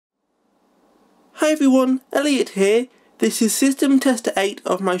Hi everyone, Elliot here. This is System Tester 8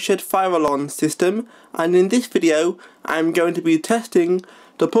 of my shed fire alarm system, and in this video I'm going to be testing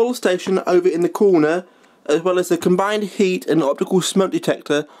the pull station over in the corner, as well as the combined heat and optical smoke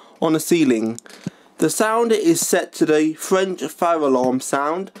detector on the ceiling. The sound is set to the French fire alarm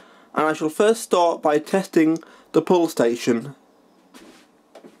sound, and I shall first start by testing the pull station.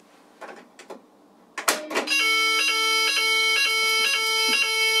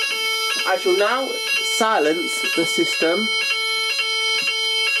 I shall now silence the system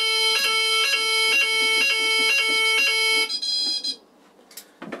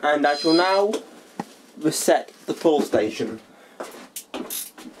and I shall now reset the pull station.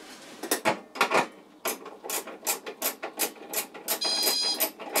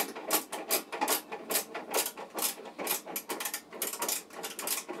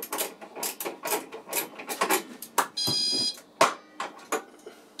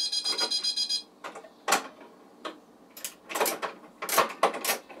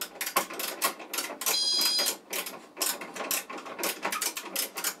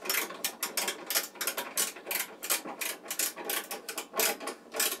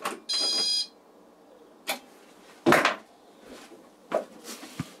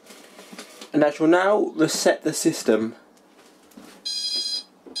 And I shall now reset the system.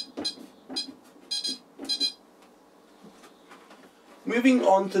 Moving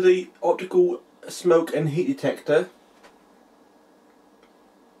on to the optical smoke and heat detector.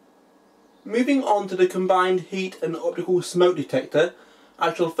 Moving on to the combined heat and optical smoke detector,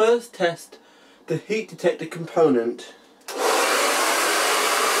 I shall first test the heat detector component.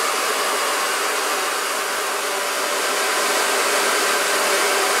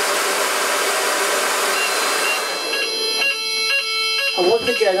 And once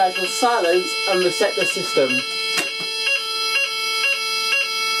again I shall silence and reset the system.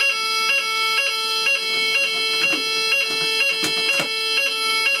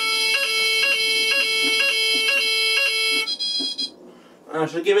 And I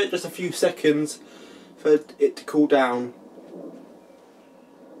shall give it just a few seconds for it to cool down.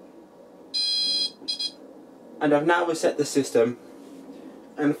 And I've now reset the system.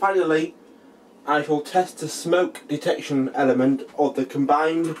 And finally, I shall test the smoke detection element of the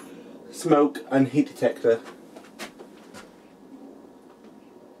combined smoke and heat detector.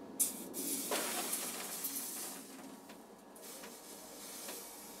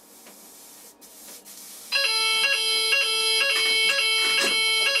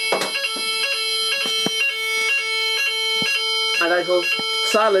 And I shall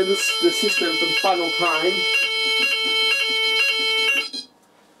silence the system for the final time,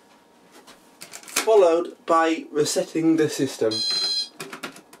 followed by resetting the system,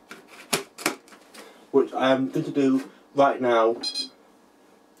 which I am going to do right now.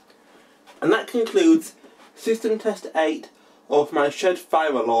 And that concludes System Test 8 of my shed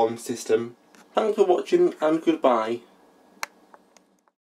fire alarm system. Thanks for watching and goodbye.